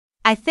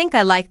I think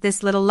I like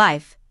this little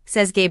life,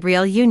 says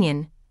Gabrielle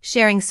Union,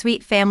 sharing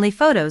sweet family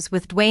photos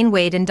with Dwyane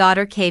Wade and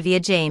daughter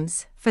Kavia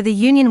James. For the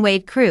Union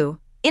Wade crew,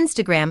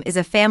 Instagram is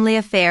a family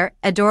affair.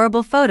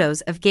 Adorable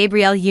photos of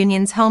Gabrielle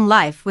Union's home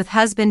life with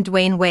husband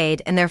Dwyane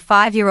Wade and their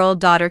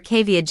 5-year-old daughter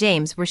Kavia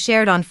James were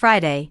shared on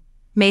Friday,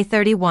 May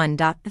 31.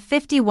 The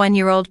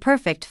 51-year-old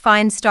perfect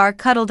fine star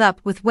cuddled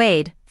up with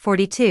Wade,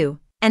 42,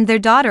 and their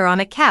daughter on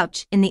a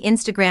couch in the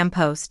Instagram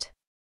post.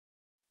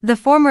 The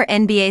former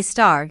NBA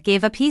star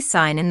gave a peace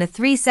sign in the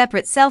 3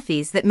 separate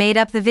selfies that made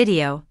up the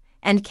video,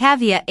 and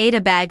Kavia ate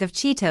a bag of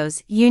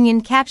Cheetos. Union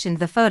captioned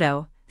the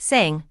photo,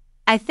 saying,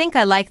 "I think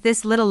I like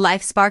this little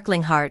life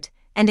sparkling heart,"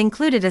 and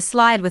included a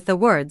slide with the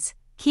words,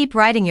 "Keep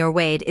writing your."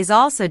 Wade is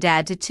also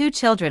dad to 2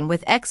 children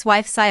with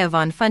ex-wife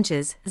Siobhan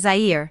Funches,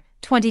 Zaire,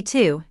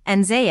 22,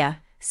 and Zaya,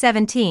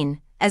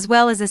 17, as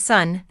well as a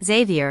son,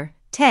 Xavier,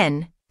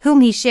 10,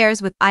 whom he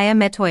shares with Aya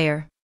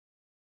Metoyer.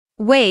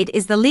 Wade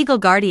is the legal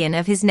guardian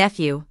of his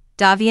nephew,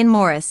 Dwyane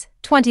Morris,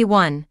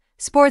 21.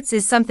 "Sports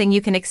is something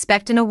you can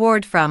expect an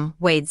award from,"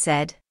 Wade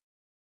said.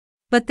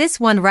 "But this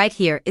one right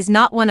here is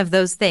not one of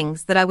those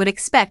things that I would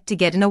expect to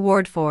get an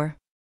award for.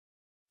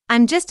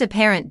 I'm just a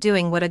parent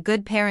doing what a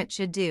good parent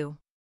should do."